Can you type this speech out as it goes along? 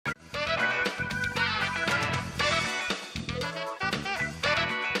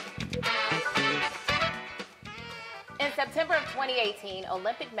2018,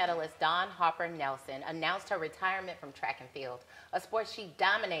 Olympic medalist Dawn Harper Nelson announced her retirement from track and field, a sport she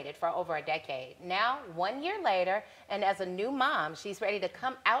dominated for over a decade. Now, 1 year later, and as a new mom, she's ready to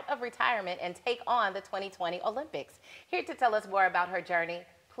come out of retirement and take on the 2020 Olympics. Here to tell us more about her journey,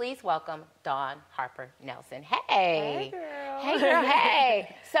 please welcome Dawn Harper Nelson. Hey. Hey, girl. Hey, girl,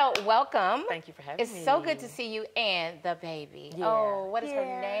 hey. So, welcome. Thank you for having me. It's so good to see you and the baby. Yeah. Oh, what is her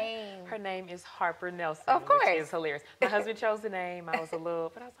name? Her name is Harper Nelson. Of course. Which is hilarious. My husband chose the name. I was a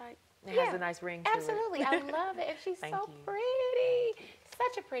little, but I was like, it has a nice ring to absolutely. it. I love it. And she's so pretty.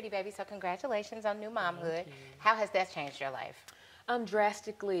 Such a pretty baby. So, congratulations on new momhood. How has that changed your life?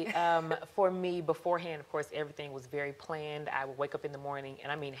 Drastically. For me, beforehand, of course, everything was very planned. I would wake up in the morning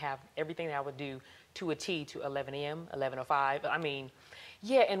and have everything that I would do to a T to 11 a.m., 11:05.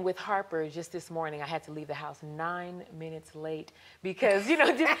 Yeah, and with Harper, just this morning, I had to leave the house 9 minutes late because,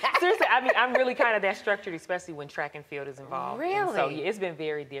 seriously, I'm really kind of that structured, especially when track and field is involved. Really? And so, yeah, it's been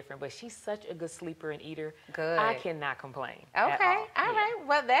very different, but she's such a good sleeper and eater. Good. I cannot complain. Okay, all right.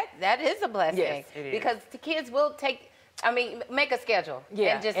 Well, that is a blessing. Yes, it is. Because the kids will make a schedule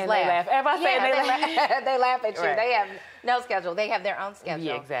and just and laugh. They laugh. They laugh at you. Right. They have no schedule. They have their own schedule.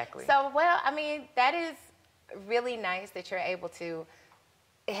 Yeah, exactly. So, that is really nice that you're able to.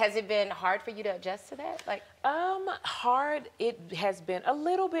 Has it been hard for you to adjust to that? Hard. It has been a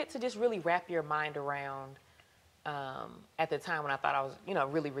little bit to just really wrap your mind around. At the time when I thought I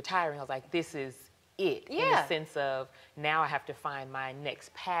was, really retiring, I was like, this is it. Yeah. In the sense of now I have to find my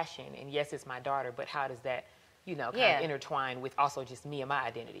next passion, and yes, it's my daughter, but how does that, kind of intertwine with also just me and my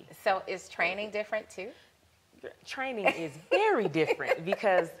identity? So is training different too? Training is very different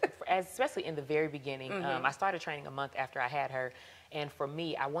because, especially in the very beginning, I started training a month after I had her. And for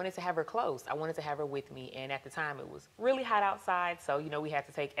me, I wanted to have her close. I wanted to have her with me. And at the time, it was really hot outside. So, we had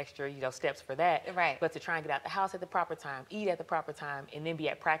to take extra, steps for that. Right. But to try and get out the house at the proper time, eat at the proper time, and then be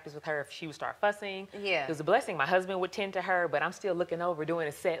at practice with her if she would start fussing. Yeah. It was a blessing. My husband would tend to her, but I'm still looking over, doing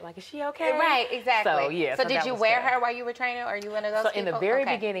a set, like, is she okay? Right, exactly. So, yeah. So did you wear her while you were training? Or are you one of those people? So in the very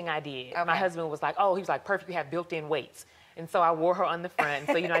beginning, I did. Okay. My husband was like, he was like, perfect, you have built-in weights. And so I wore her on the front.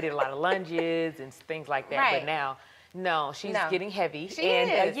 So, I did a lot of lunges and things like that. Right. But now, no, she's getting heavy. She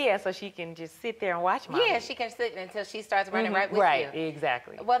is. So she can just sit there and watch Mommy. Yeah, she can sit until she starts running right with you. Right,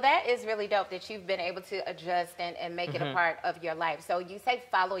 exactly. Well, that is really dope that you've been able to adjust and make it a part of your life. So you say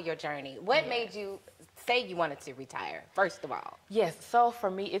follow your journey. What made you say you wanted to retire, first of all? Yes, so for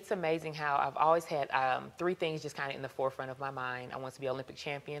me, it's amazing how I've always had three things just kind of in the forefront of my mind. I want to be an Olympic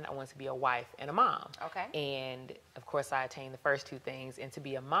champion, I want to be a wife and a mom. Okay. And of course, I attained the first two things. And to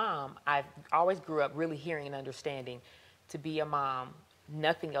be a mom, I've always grew up really hearing and understanding to be a mom,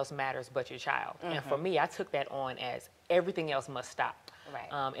 nothing else matters but your child. And for me, I took that on as everything else must stop.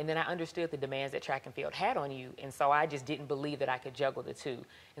 Right. And then I understood the demands that track and field had on you. And so I just didn't believe that I could juggle the two.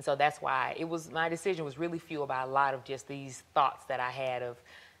 And so that's why my decision was really fueled by a lot of just these thoughts that I had of,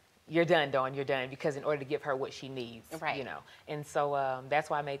 you're done, Dawn, you're done, because in order to give her what she needs, right. And so that's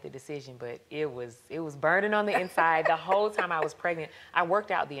why I made the decision, but it was burning on the inside. The whole time I was pregnant, I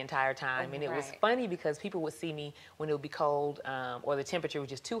worked out the entire time, and it was funny because people would see me when it would be cold or the temperature was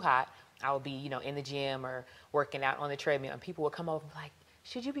just too hot. I would be, in the gym or working out on the treadmill, and people would come over and be like,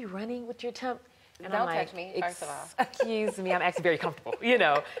 should you be running with your tummy? And Don't I'm like, touch me, first of all. Excuse me, I'm actually very comfortable,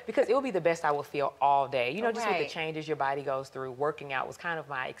 because it will be the best I will feel all day. Just with the changes your body goes through, working out was kind of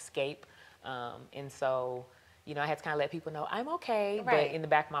my escape. And so, I had to kind of let people know I'm okay. Right. But in the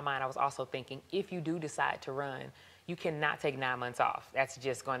back of my mind, I was also thinking, if you do decide to run, you cannot take 9 months off. That's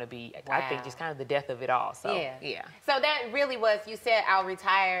just going to be, I think, just kind of the death of it all. So, yeah. So that really was, you said, I'll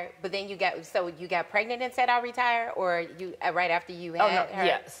retire, but then you got pregnant and said, I'll retire, or you, right after you had her?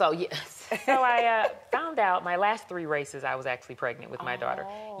 Yeah. So, yes. So I found out my last 3 races, I was actually pregnant with my daughter.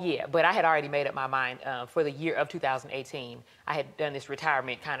 Yeah, but I had already made up my mind for the year of 2018. I had done this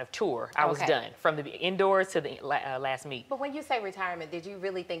retirement kind of tour. I was done from the indoors to the last meet. But when you say retirement, did you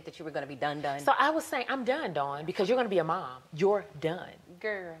really think that you were going to be done? So I was saying, I'm done, Dawn, because you're going to be a mom. You're done.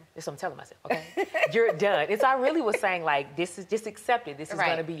 Girl. That's what I'm telling myself, okay? You're done. And so I really was saying, like, this is just accepted. This is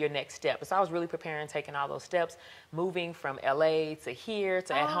going to be your next step. So I was really preparing, taking all those steps, moving from LA to here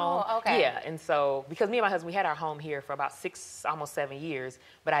to at home. Okay. Yeah, and so, because me and my husband, we had our home here for about 6, almost 7 years,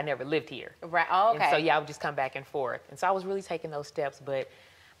 but I never lived here. Right, okay. And so, yeah, I would just come back and forth. And so I was really taking those steps, but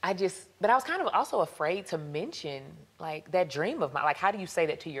I was kind of also afraid to mention, like, that dream of mine. Like, how do you say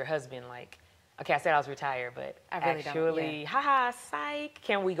that to your husband? Like, okay, I said I was retired, but I really don't. Haha, psych,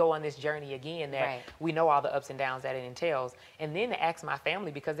 can we go on this journey again that we know all the ups and downs that it entails? And then to ask my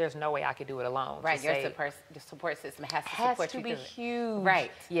family, because there's no way I could do it alone. Right, your support system has to support you. Has to be huge.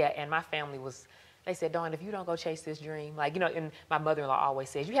 Right. Yeah, and my family was They said, Dawn, if you don't go chase this dream, like, you know, and my mother-in-law always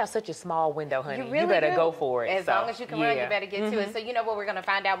says, you have such a small window, honey. You really better do. go for it. As long as you can run, you better get to Mm-hmm. it. So you know what, we're going to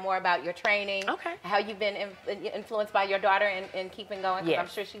find out more about your training, how you've been influenced by your daughter and keeping going, because I'm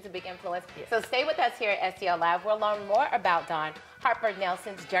sure she's a big influence. So stay with us here at STL Live. We'll learn more about Dawn Harper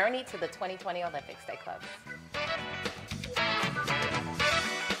Nelson's journey to the 2020 Olympics. Stay close.